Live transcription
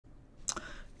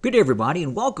Good day, everybody,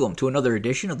 and welcome to another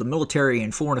edition of the Military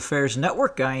and Foreign Affairs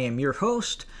Network. I am your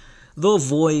host, the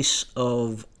voice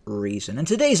of reason. In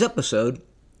today's episode,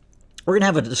 we're going to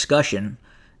have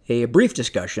a brief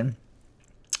discussion,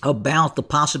 about the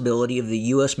possibility of the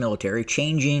U.S. military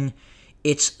changing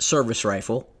its service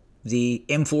rifle, the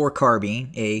M4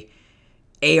 carbine, a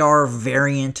AR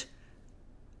variant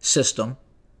system,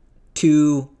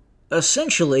 to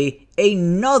essentially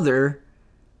another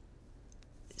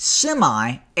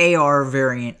semi-AR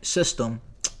variant system,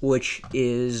 which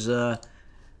is the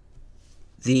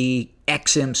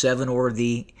M-7, or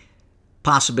the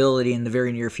possibility in the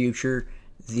very near future,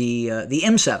 the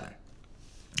M-7.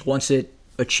 Once it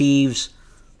achieves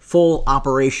full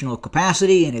operational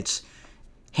capacity and it's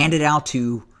handed out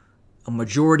to a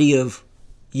majority of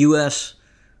U.S.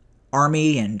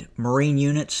 Army and Marine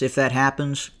units, if that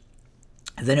happens,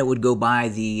 then it would go by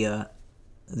the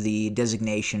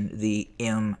designation, the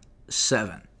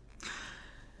M-7.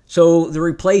 So the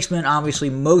replacement, obviously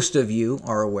most of you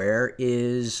are aware,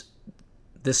 is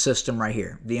this system right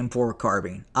here, the M4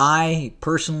 carbine. I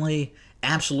personally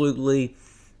absolutely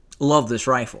love this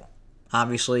rifle.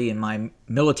 Obviously in my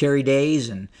military days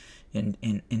and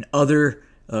in other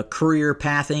career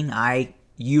pathing, I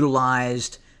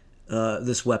utilized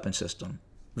this weapon system.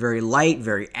 Very light,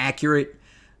 very accurate,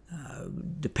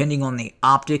 depending on the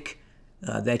optic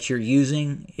that you're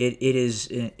using, it is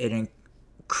an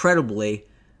incredibly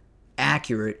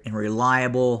accurate and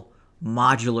reliable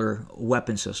modular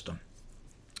weapon system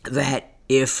that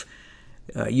if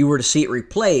you were to see it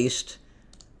replaced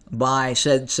by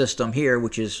said system here,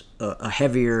 which is a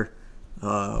heavier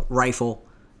rifle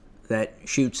that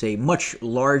shoots a much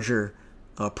larger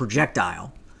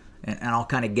projectile, and I'll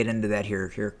kind of get into that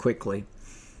here quickly,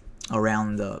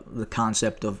 around the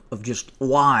concept of just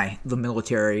why the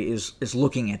military is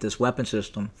looking at this weapon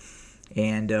system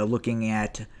and looking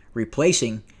at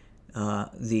replacing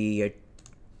the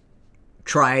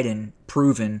tried and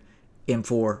proven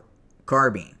M4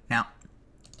 carbine. Now,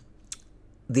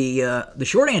 the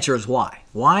short answer is why.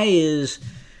 Why is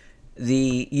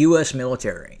the U.S.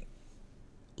 military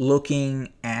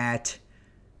looking at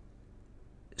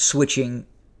switching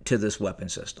to this weapon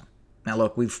system? Now,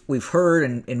 look, we've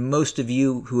heard, and most of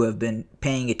you who have been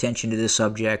paying attention to this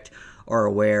subject are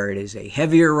aware, it is a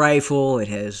heavier rifle. It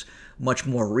has much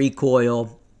more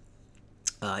recoil.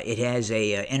 It has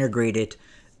a integrated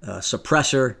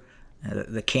suppressor,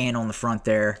 the can on the front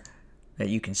there that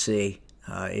you can see.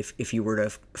 If you were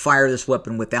to fire this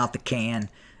weapon without the can,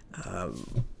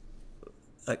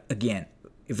 again,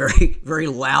 a very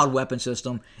loud weapon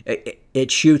system.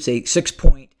 It shoots a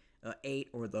 6.8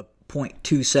 or the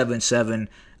 .277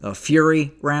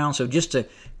 Fury round. So just to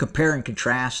compare and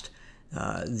contrast,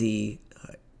 the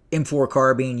M4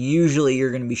 carbine, usually you're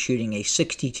going to be shooting a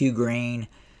 62 grain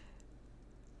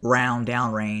round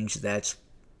downrange that's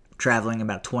traveling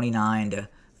about 29 to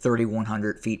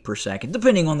 3,100 feet per second,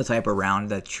 depending on the type of round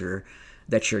that you're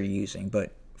using.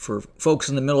 But for folks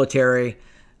in the military,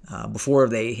 before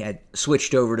they had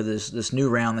switched over to this new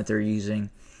round that they're using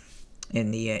in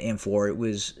the M4,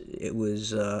 it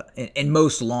was and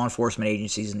most law enforcement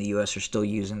agencies in the U.S. are still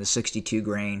using the 62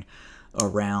 grain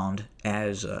round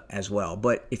as well.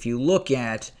 But if you look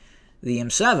at the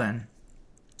M7,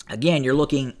 again, you're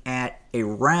looking at a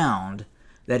round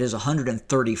that is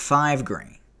 135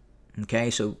 grain. Okay,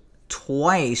 so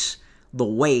twice the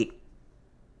weight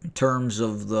in terms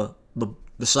of the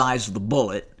size of the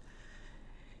bullet,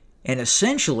 and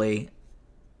essentially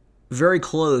very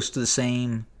close to the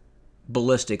same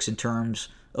ballistics in terms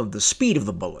of the speed of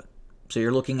the bullet. So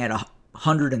you're looking at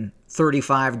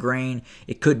 135 grain.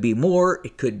 It could be more,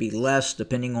 it could be less,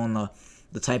 depending on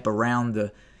the type of round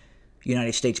the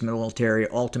United States military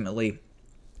ultimately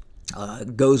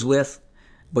goes with.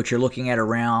 But you're looking at a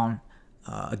round,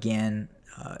 again,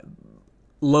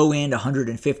 low end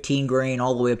 115 grain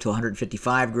all the way up to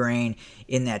 155 grain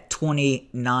in that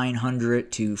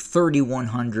 2,900 to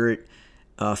 3,100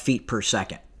 feet per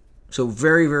second. So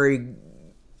very,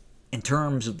 in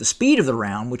terms of the speed of the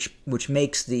round, which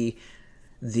makes the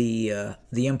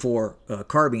M4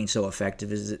 carbine so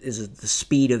effective, is the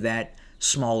speed of that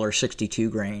smaller 62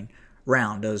 grain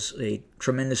round. Does a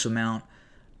tremendous amount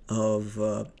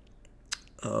of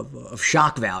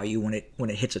shock value when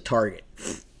it hits a target.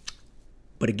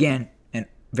 But again, and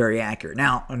very accurate.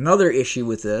 Now, another issue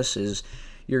with this is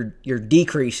you're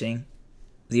decreasing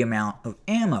the amount of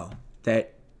ammo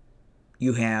that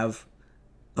you have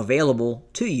available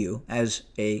to you as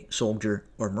a soldier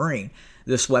or Marine.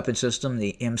 This weapon system,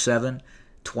 the M7,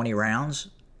 20 rounds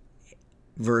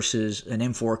versus an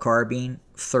M4 carbine,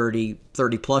 30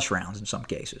 plus rounds in some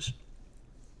cases.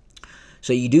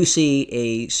 So you do see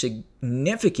a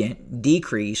significant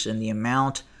decrease in the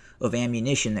amount of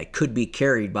ammunition that could be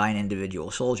carried by an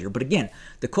individual soldier. But again,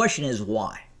 the question is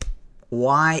why?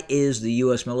 Why is the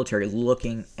U.S. military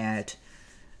looking at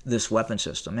this weapon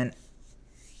system? And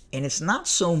it's not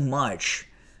so much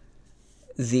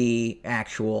the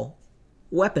actual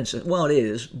weapon system. Well, it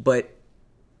is, but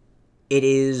it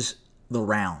is the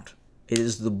round. It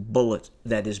is the bullet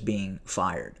that is being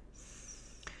fired.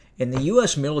 In the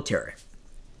U.S. military,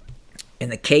 in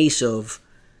the case of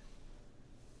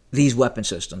these weapon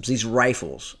systems, these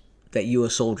rifles that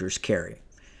U.S. soldiers carry,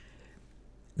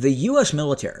 the U.S.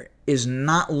 military is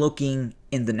not looking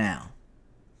in the now,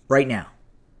 right now,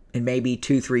 and maybe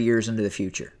 2-3 years into the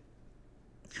future.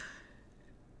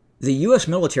 The U.S.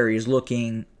 military is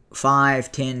looking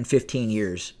 5, 10, 15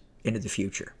 years into the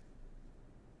future.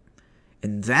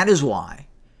 And that is why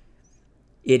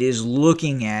it is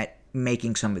looking at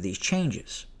making some of these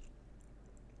changes.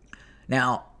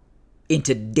 Now, in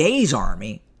today's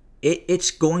Army, it's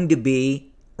going to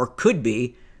be, or could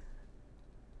be,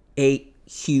 a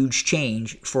huge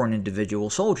change for an individual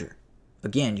soldier.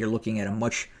 Again, you're looking at a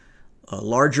much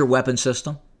larger weapon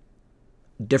system,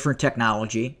 different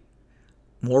technology,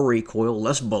 more recoil,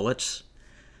 less bullets.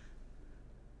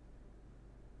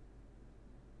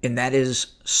 And that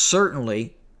is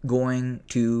certainly going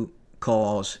to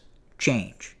cause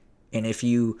change. And if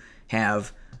you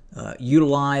have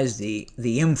utilized the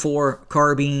M4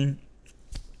 carbine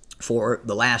for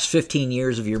the last 15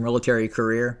 years of your military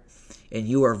career, and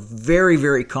you are very,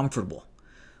 very comfortable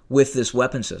with this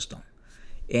weapon system,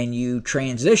 and you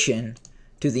transition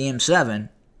to the M7,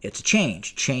 it's a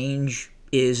change. Change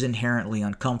is inherently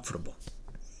uncomfortable.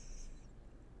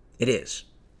 It is.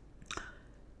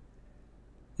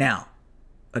 Now,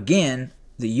 again,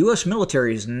 the U.S.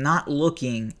 military is not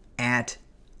looking at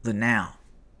the now.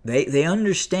 They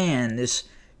understand this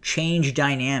change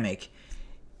dynamic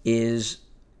is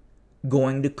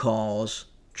going to cause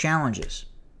challenges.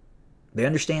 They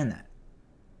understand that.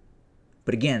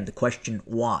 But again, the question,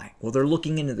 why? Well, they're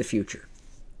looking into the future.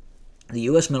 The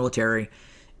U.S. military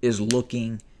is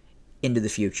looking into the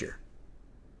future.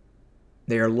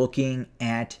 They are looking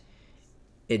at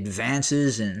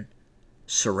advances in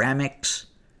ceramics,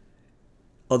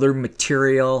 other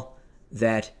material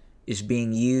that is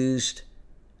being used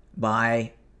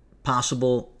by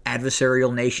possible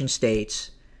adversarial nation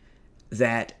states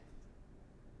that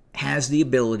has the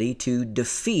ability to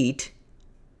defeat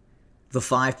the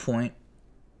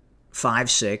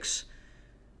 5.56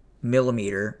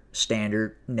 millimeter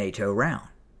standard NATO round.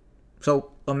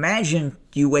 So imagine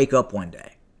you wake up one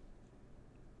day.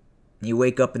 You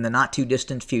wake up in the not too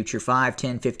distant future, 5,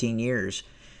 10, 15 years,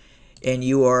 and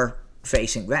you are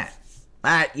facing that.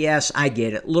 Yes, I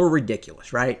get it. A little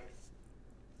ridiculous, right?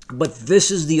 But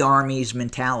this is the Army's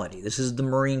mentality. This is the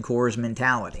Marine Corps'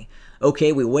 mentality.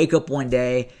 Okay, we wake up one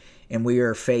day and we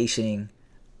are facing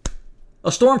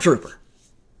a stormtrooper.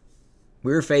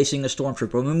 We're facing a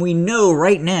stormtrooper. I mean, we know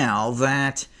right now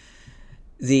that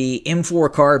the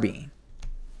M4 carbine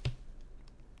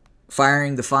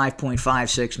firing the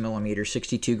 5.56 millimeter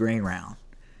 62 grain round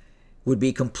would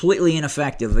be completely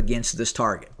ineffective against this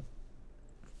target.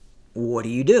 What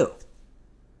do?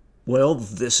 Well,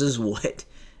 this is what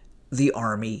the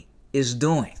Army is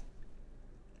doing.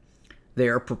 They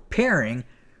are preparing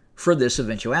for this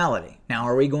eventuality. Now,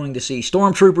 are we going to see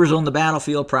stormtroopers on the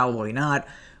battlefield? Probably not.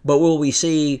 But will we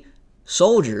see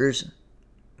soldiers,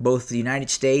 both the United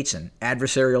States and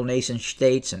adversarial nation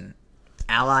states and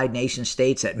allied nation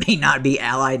states that may not be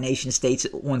allied nation states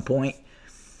at one point,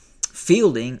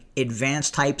 fielding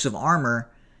advanced types of armor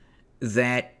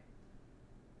that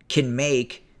can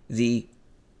make the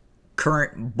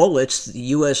current bullets the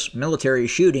U.S. military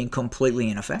is shooting completely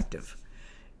ineffective?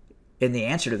 And the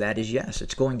answer to that is yes,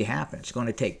 it's going to happen. It's going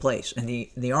to take place. And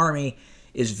the Army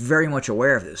is very much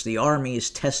aware of this. The Army is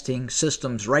testing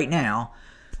systems right now,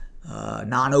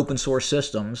 non-open source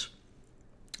systems,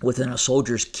 within a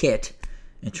soldier's kit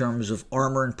in terms of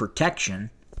armor and protection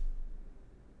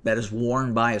that is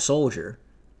worn by a soldier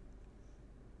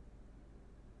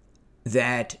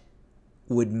that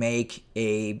would make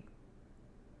a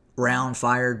round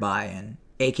fired by an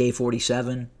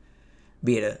AK-47,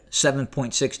 be it a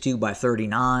 7.62 by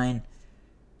 39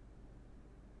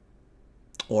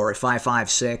 or a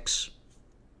 5.56,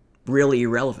 really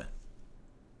irrelevant.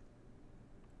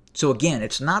 So again,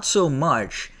 it's not so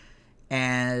much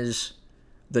as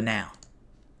the now.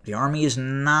 The Army is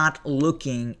not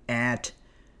looking at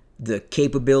the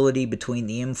capability between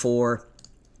the M4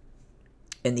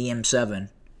 and the M7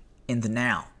 in the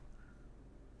now.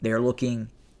 They are looking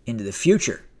into the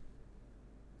future.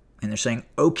 And they're saying,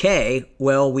 okay,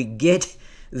 well, we get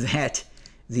that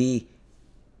the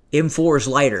M4 is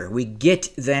lighter. We get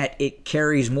that it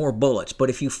carries more bullets. But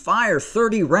if you fire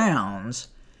 30 rounds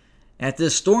at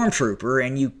this stormtrooper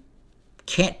and you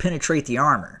can't penetrate the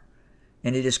armor,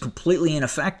 and it is completely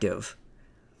ineffective,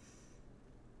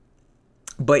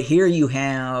 but here you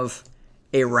have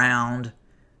a round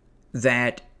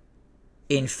that,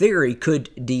 in theory,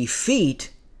 could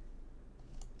defeat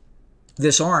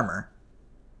this armor,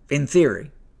 in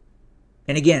theory.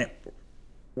 And again,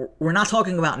 we're not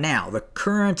talking about now. The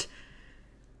current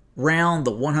round,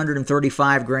 the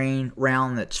 135 grain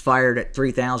round that's fired at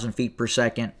 3,000 feet per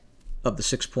second of the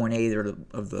 6.8 or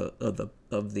of the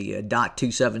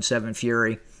 .277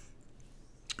 Fury,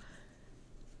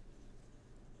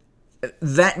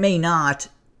 that may not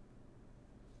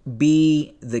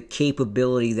be the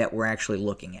capability that we're actually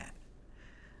looking at.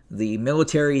 The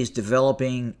military is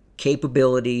developing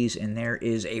capabilities, and there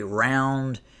is a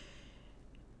round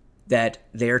that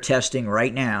they're testing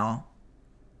right now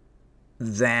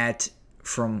that,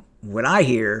 from what I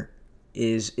hear,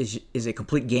 is a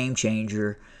complete game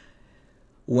changer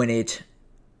when it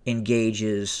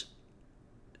engages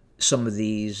some of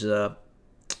these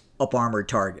up-armored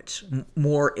targets,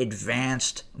 more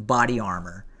advanced body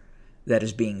armor that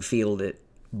is being fielded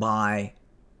by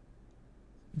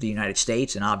the United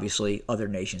States and obviously other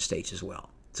nation states as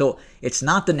well. So it's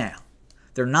not the now.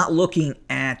 They're not looking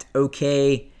at,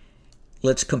 okay,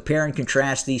 let's compare and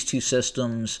contrast these two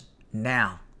systems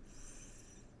now.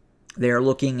 They are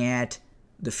looking at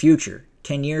the future,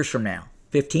 10 years from now,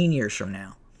 15 years from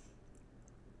now.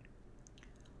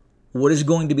 What is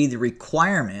going to be the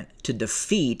requirement to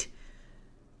defeat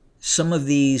some of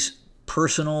these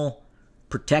personal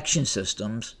protection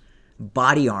systems,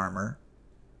 body armor,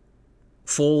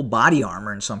 full body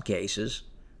armor in some cases,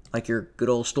 like your good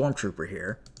old stormtrooper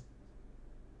here?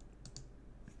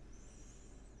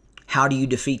 How do you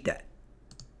defeat that?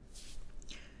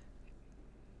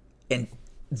 And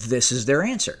this is their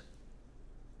answer.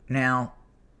 Now,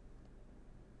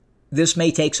 this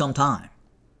may take some time.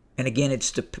 And again,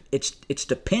 it's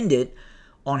dependent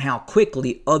on how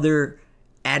quickly other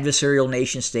adversarial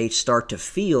nation states start to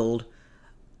field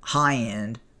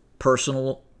high-end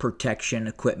personal protection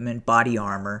equipment, body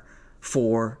armor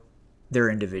for their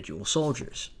individual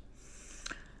soldiers.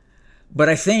 But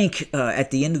I think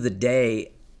at the end of the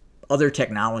day, other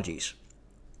technologies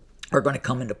are going to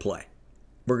come into play.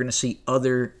 We're going to see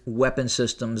other weapon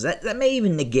systems that may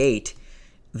even negate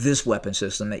this weapon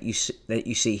system that you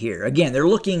see here. Again,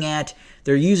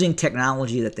 they're using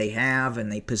technology that they have and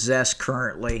they possess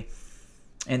currently,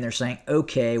 and they're saying,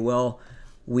 okay, well,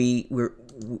 we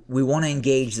want to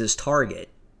engage this target,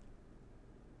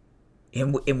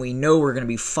 and we know we're going to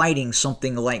be fighting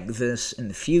something like this in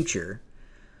the future.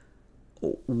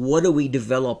 What do we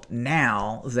develop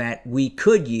now that we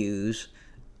could use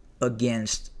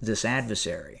against this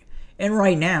adversary? And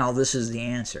right now, this is the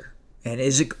answer. And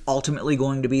is it ultimately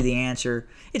going to be the answer?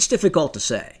 It's difficult to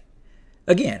say.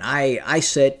 Again, I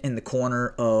sit in the corner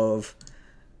of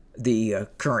the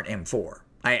current M4.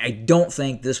 I don't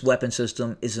think this weapon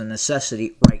system is a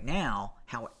necessity right now.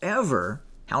 However,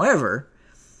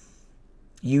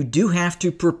 you do have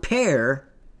to prepare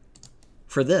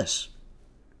for this.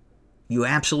 You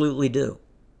absolutely do.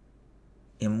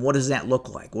 And what does that look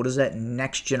like? What is that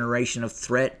next generation of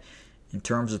threat in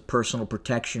terms of personal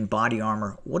protection, body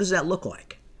armor? What does that look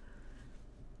like?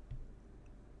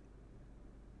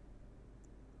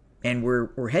 And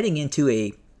we're heading into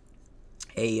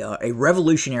a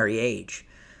revolutionary age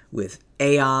with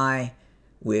AI,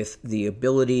 with the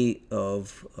ability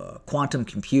of quantum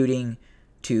computing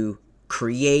to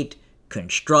create,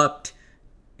 construct,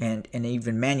 and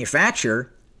even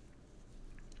manufacture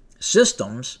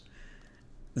systems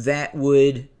that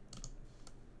would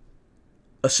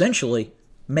essentially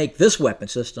make this weapon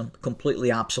system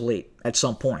completely obsolete at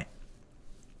some point.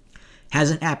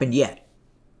 Hasn't happened yet,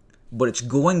 but it's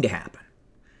going to happen.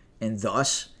 And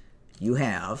thus, you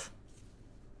have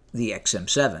the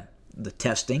XM-7, the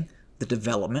testing, the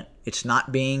development. It's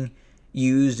not being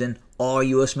used in all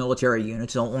U.S. military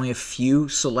units. Only a few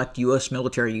select U.S.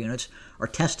 military units are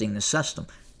testing this system.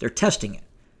 They're testing it.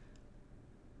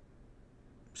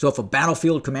 So if a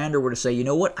battlefield commander were to say, you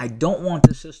know what, I don't want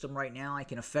this system right now, I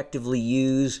can effectively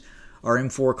use our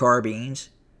M4 carbines,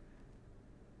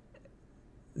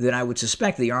 then I would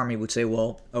suspect the Army would say,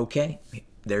 well, okay,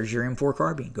 there's your M4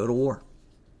 carbine, go to war.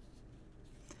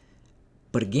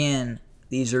 But again,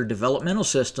 these are developmental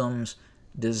systems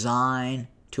designed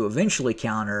to eventually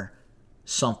counter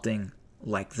something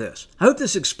like this. I hope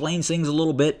this explains things a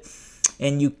little bit,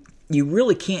 and you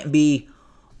really can't be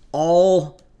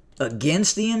all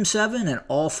against the M7 and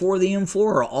all for the M4,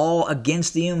 or all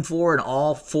against the M4 and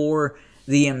all for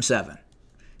the M7.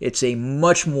 It's a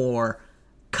much more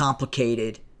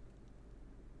complicated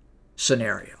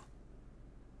scenario.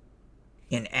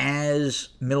 And as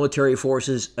military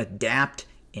forces adapt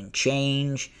and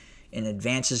change and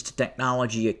advances to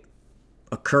technology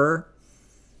occur,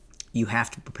 you have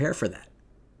to prepare for that.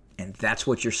 And that's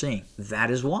what you're seeing.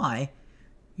 That is why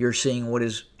you're seeing what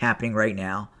is happening right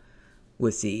now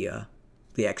with the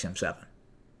XM7.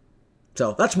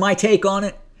 So that's my take on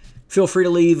it. Feel free to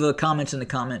leave comments in the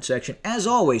comment section. As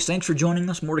always, thanks for joining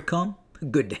us. More to come.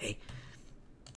 Good day.